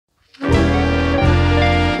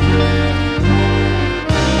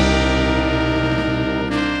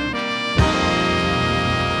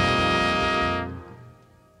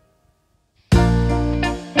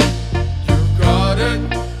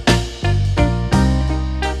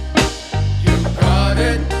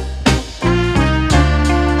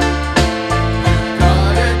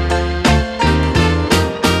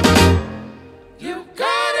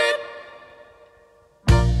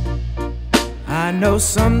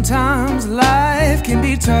sometimes life can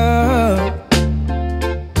be tough,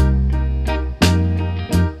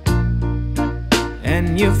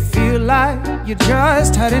 and you feel like you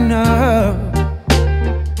just had enough.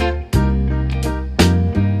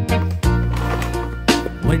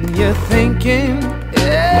 When you're thinking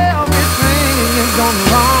everything is gone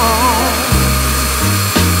wrong,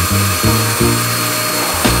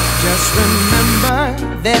 just remember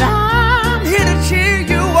that I'm here to cheer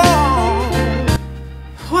you on.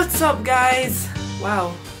 What's up, guys?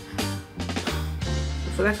 Wow, I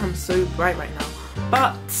feel like I'm so bright right now,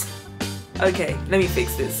 but okay, let me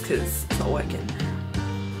fix this because it's not working.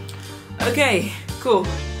 Okay, cool.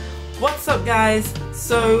 What's up, guys?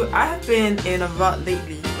 So I have been in a rut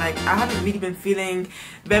lately. Like, I haven't really been feeling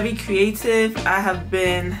very creative. I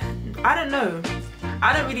don't know,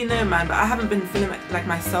 I don't really know, man, but I haven't been feeling like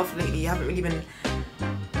myself lately. I haven't really been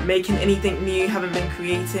making anything new, haven't been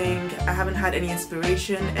creating, I haven't had any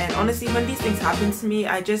inspiration. And honestly, when these things happen to me,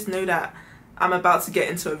 I just know that I'm about to get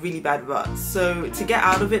into a really bad rut. So to get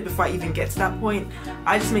out of it before I even get to that point,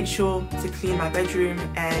 I just make sure to clean my bedroom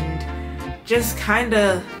and just kind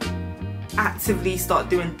of actively start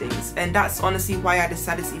doing things. And that's honestly why I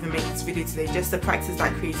decided to even make this video today, just to practice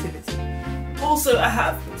that creativity. Also, I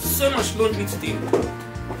have so much laundry to do.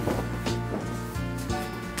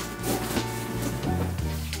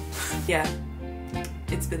 Yeah,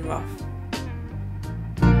 it's been rough.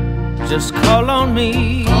 Just call on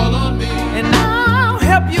me, and I'll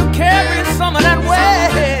help you carry some of that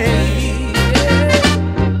weight.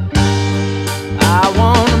 I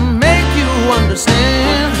wanna make you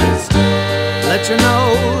understand, let you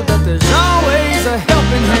know that there's always a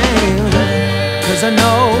helping hand. Cause I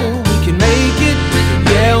know we can make it,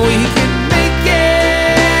 yeah, we can make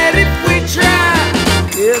it if we try.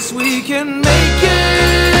 Yes, we can make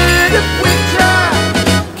it if we try.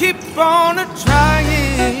 Keep on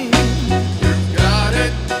trying. You got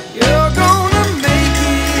it. You're gonna make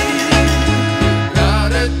it.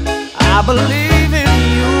 Got it. I believe in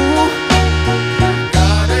you.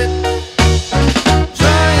 Got it.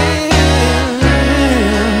 Trying.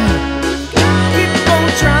 Keep on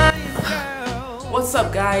trying. What's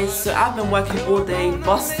up, guys? So I've been working all day,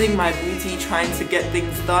 busting my booty, trying to get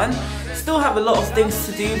things done. Still have a lot of things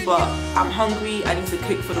to do, but I'm hungry. I need to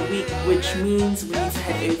cook for the week, which means we need to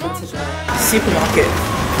head over to the supermarket.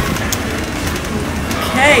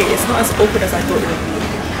 Okay, it's not as awkward as I thought it would be.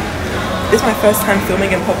 This is my first time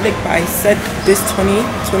filming in public, but I said this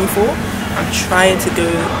 2024, I'm trying to go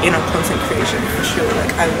in on content creation for sure.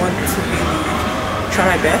 Like, I want to really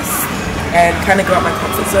try my best and kind of go out my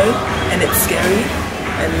comfort zone, and it's scary,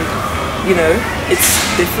 and you know, it's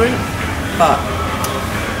different, but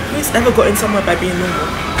who's ever gotten somewhere by being normal?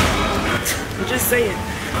 I'm just saying.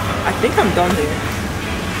 I think I'm done here.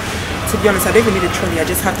 To be honest, I don't even need a trolley. I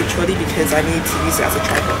just have the trolley because I need to use it as a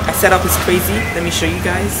tripod. My setup is crazy. Let me show you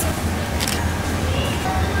guys.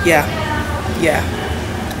 Yeah,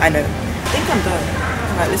 I know. I think I'm done.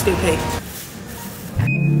 Alright, let's go pay.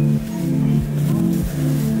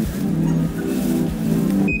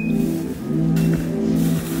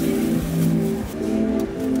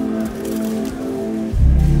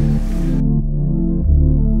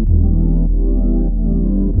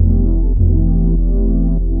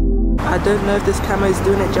 I don't know if this camera is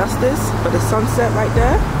doing it justice, but the sunset right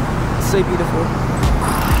there, it's so beautiful.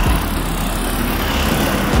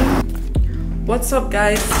 What's up,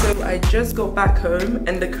 guys? So I just got back home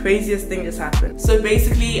and the craziest thing just happened. So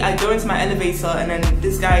basically, I go into my elevator and then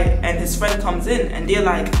this guy and his friend comes in and they're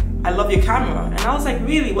like, I love your camera. And I was like,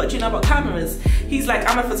 really? What do you know about cameras? He's like,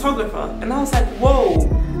 I'm a photographer. And I was like, whoa,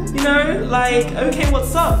 you know, like, okay,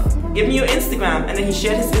 what's up? Give me your Instagram. And then he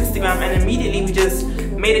shared his Instagram and immediately we just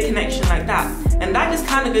made a connection like that. And that just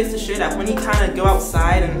kind of goes to show that when you kind of go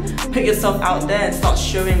outside and put yourself out there and start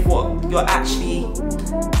showing what you're actually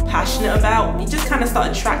passionate about, you just kind of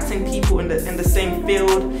start attracting people in the same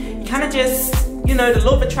field. You kind of just, you know, the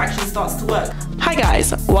law of attraction starts to work. Hi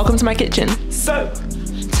guys, welcome to my kitchen. So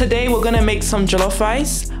today we're gonna make some jollof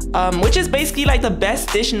rice, which is basically like the best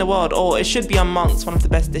dish in the world, or it should be amongst one of the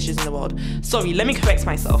best dishes in the world. Sorry, let me correct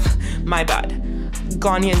myself. My bad.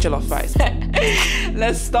 Ghanaian jollof rice.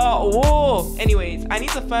 Let's start war. Anyways, I need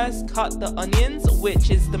to first cut the onions, which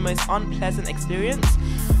is the most unpleasant experience,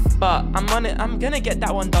 but I'm gonna get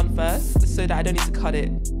that one done first so that I don't need to cut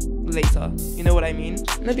it later. You know what I mean?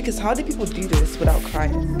 No, because how do people do this without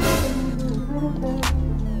crying?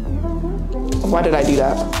 Why did I do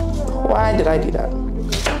that? Why did I do that?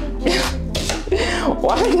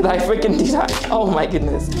 Why did I freaking do that? Oh my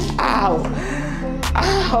goodness. Ow.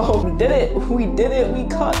 Ow. We did it. We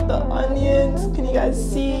cut the onions. Can you guys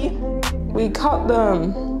see? We cut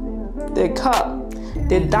them. They're cut.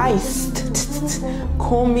 They're diced.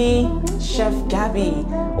 Call me Chef Gabby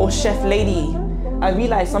or Chef Lady. I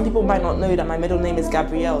realize some people might not know that my middle name is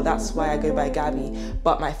Gabrielle. That's why I go by Gabby.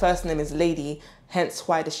 But my first name is Lady, hence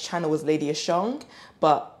why this channel was Lady Ashong.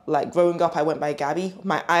 But like growing up, I went by Gabby.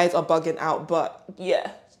 My eyes are bugging out, but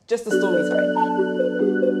yeah, just the story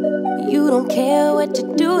time. You don't care what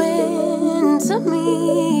you're doing to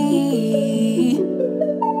me.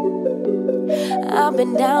 I've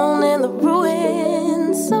been down in the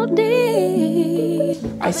ruins so deep.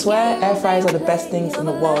 I swear air fryers are the best things in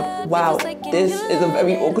the world. Wow, this is a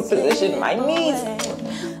very awkward position, my knees.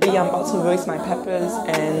 But yeah, I'm about to roast my peppers,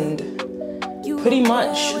 and pretty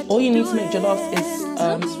much all you need to make jollof is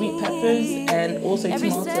sweet peppers and also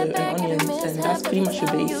tomato and onions, and that's pretty much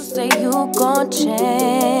your base. You say you gon'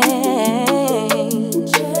 change.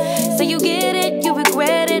 Say you get it, you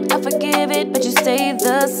regret it, I forgive it, but you stay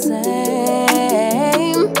the same.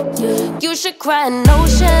 You should cry an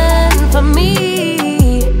ocean for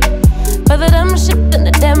me, for the dumb shit and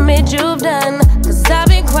the damage you've done. Cause I've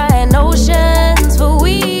been crying oceans for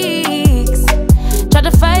weeks. Tried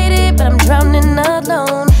to fight it, but I'm drowning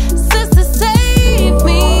alone. Sister, save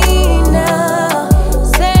me now.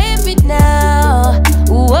 Save me now.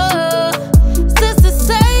 Whoa. Sister,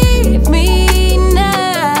 save me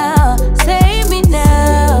now. Save me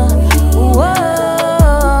now. Whoa.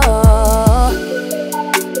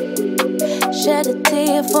 Shed a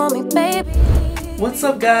tear for me, baby. What's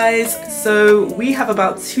up, guys? So we have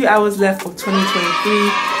about 2 hours left of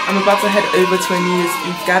 2023. I'm about to head over to a New Year's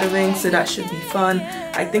Eve gathering, so that should be fun.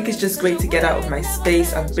 I think it's just great to get out of my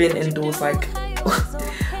space. I've been indoors like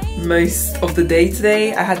most of the day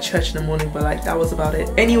today. I had church in the morning, but like that was about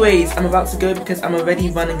it. Anyways, I'm about to go because I'm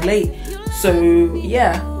already running late. So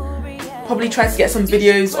yeah, probably try to get some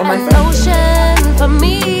videos on my phone. For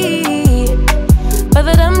me, for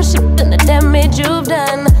the dumb shit and the damage you've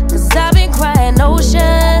done. Cause I've been crying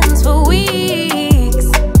oceans for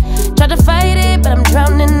weeks. Tried to fight it, but I'm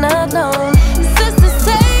drowning alone. Sister,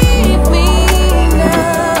 save me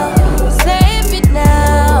now. Save me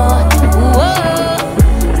now. Whoa.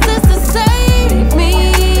 Sister, save me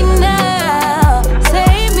now.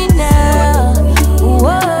 Save me now.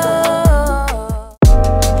 Whoa.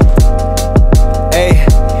 Hey,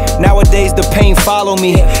 nowadays the pain follow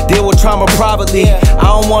me. Deal with trauma privately.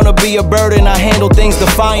 I don't wanna be a burden, I handle things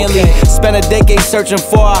defiantly. Spent a decade searching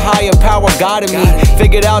for a higher power guiding me.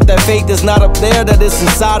 Figured out that faith is not up there, that it's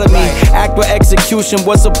inside of me. Act with execution,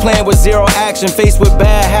 what's a plan with zero action? Faced with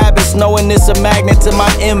bad habits, knowing it's a magnet to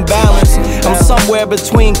my imbalance. I'm somewhere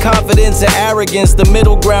between confidence and arrogance. The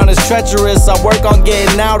middle ground is treacherous, I work on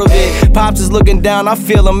getting out of it. Pops is looking down, I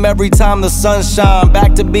feel him every time the sun shine.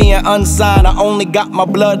 Back to being unsigned, I only got my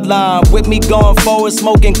bloodline. With me going forward,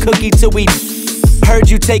 smoking cookie till we heard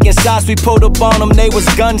you taking shots, we pulled up on them, they was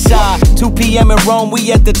gun shy. 2 p.m. in Rome,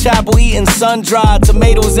 we at the chapel eating sun-dried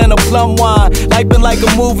tomatoes and a plum wine. Life been like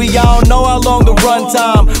a movie, I don't know how long the run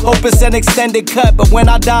time. Hope it's an extended cut, but when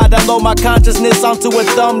I died, I load my consciousness onto a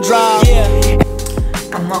thumb drive.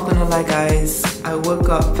 I'm not gonna lie, guys, I woke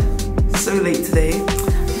up so late today.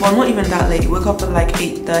 Well, not even that late, woke up at like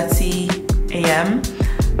 8:30 a.m.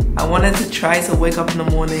 I wanted to try to wake up in the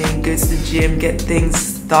morning, go to the gym, get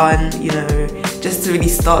things done, you know, just to really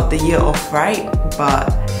start the year off right.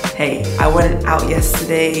 But hey, I went out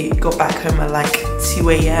yesterday, got back home at like 2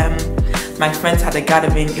 a.m. My friends had a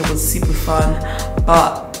gathering, it was super fun.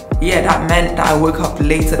 But yeah, that meant that I woke up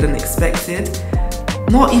later than expected.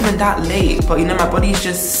 Not even that late, but you know, my body's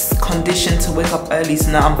just conditioned to wake up early,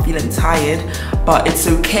 so now I'm feeling tired. But it's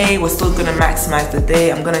okay, we're still gonna maximize the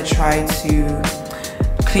day. I'm gonna try to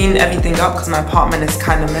clean everything up because my apartment is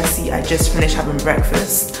kind of messy. I just finished having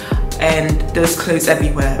breakfast and there's clothes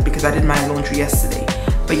everywhere because I did my laundry yesterday.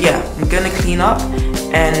 But yeah, I'm gonna clean up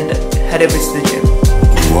and head over to the gym.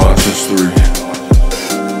 Watch history.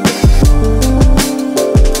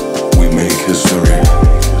 We make history.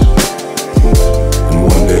 And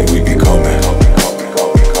one day we become it.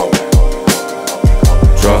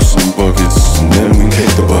 Drop some buckets and then we kick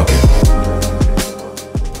the bucket.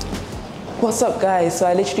 What's up, guys? So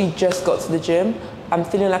I literally just got to the gym. I'm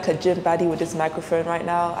feeling like a gym baddie with this microphone right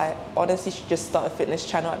now. I honestly should just start a fitness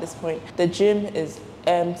channel at this point. The gym is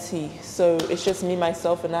empty, so it's just me,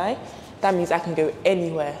 myself, and I. That means I can go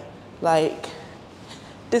anywhere. Like,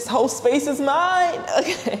 this whole space is mine.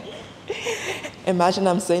 Okay. Imagine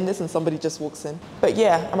I'm saying this and somebody just walks in. But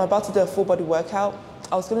yeah, I'm about to do a full body workout.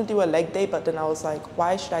 I was gonna do a leg day, but then I was like,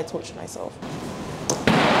 why should I torture myself?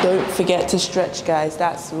 Don't forget to stretch, guys.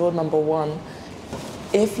 That's rule number 1.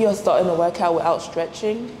 If you're starting a workout without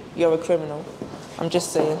stretching, you're a criminal. I'm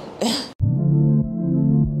just saying.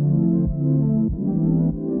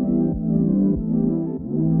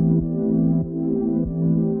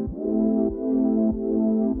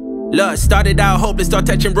 Look, started out hopeless, start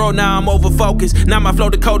touching road, now I'm over focused. Now my flow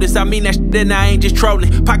the coldest, I mean that shit, then I ain't just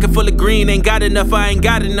trolling. Pocket full of green, ain't got enough, I ain't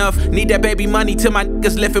got enough. Need that baby money till my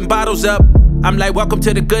niggas lifting bottles up. I'm like, welcome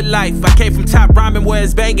to the good life. I came from top rhyming where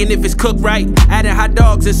it's banging if it's cooked right. Adding hot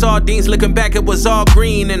dogs and sardines, looking back it was all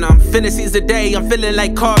green. And I'm finna seize the day, I'm feeling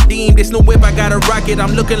like Cardeem. This new whip, I got a rocket,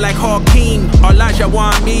 I'm looking like Hakeem. Elijah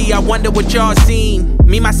want me, I wonder what y'all seen.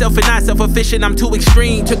 Me, myself, and I, self-efficient, I'm too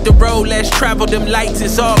extreme. Took the road, less travel, them lights,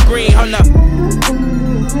 it's all green. Hold up.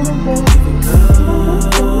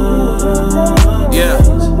 Yeah.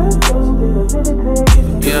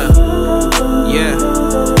 Yeah.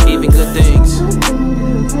 Yeah. Even good things.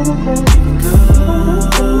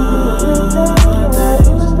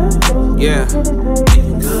 Yeah.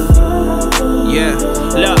 Yeah.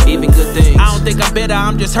 Look, even good things. I don't think I'm better,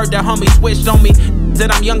 I'm just hurt that homie switched on me.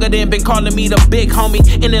 That I'm younger than been calling me the big homie.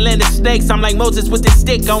 In the land of snakes, I'm like Moses with this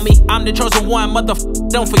stick on me. I'm the chosen one,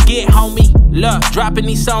 don't forget, homie. Look, dropping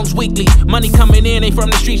these songs weekly. Money coming in, ain't from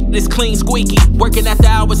the streets, it's clean squeaky. Working after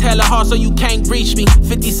hours, hella hard, so you can't reach me.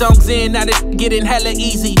 50 songs in, now this getting hella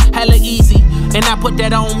easy. And I put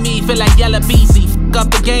that on me, feel like Yella Beezy. Fuck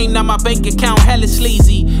up the game, now my bank account hella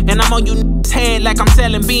sleazy. And I'm on you head like I'm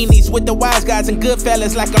selling beanies. With the wise guys and good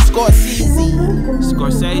fellas like I'm Scorsese.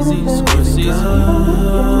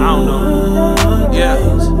 I don't know. Yeah.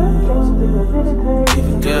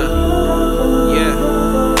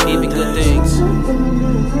 Yeah. Even good things.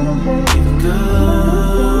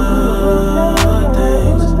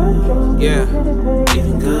 Yeah.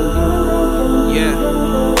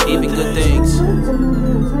 Yeah. Even good things.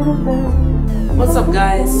 What's up,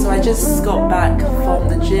 guys? So I just got back from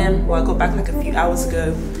the gym. Well, I got back like a few hours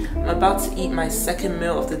ago. I'm about to eat my second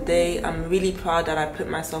meal of the day. I'm really proud that I put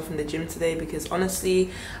myself in the gym today because honestly,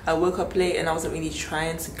 I woke up late and I wasn't really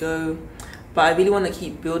trying to go. But I really want to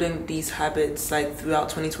keep building these habits like throughout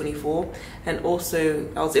 2024. And also,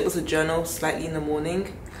 I was able to journal slightly in the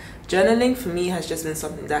morning. Journaling for me has just been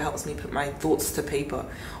something that helps me put my thoughts to paper.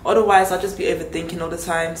 Otherwise, I'll just be overthinking all the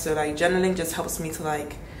time. So like journaling just helps me to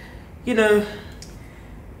like, you know,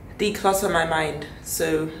 declutter my mind,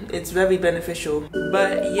 so it's very beneficial.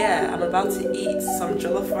 But yeah, I'm about to eat some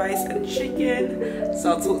jollof rice and chicken,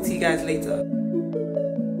 so I'll talk to you guys later.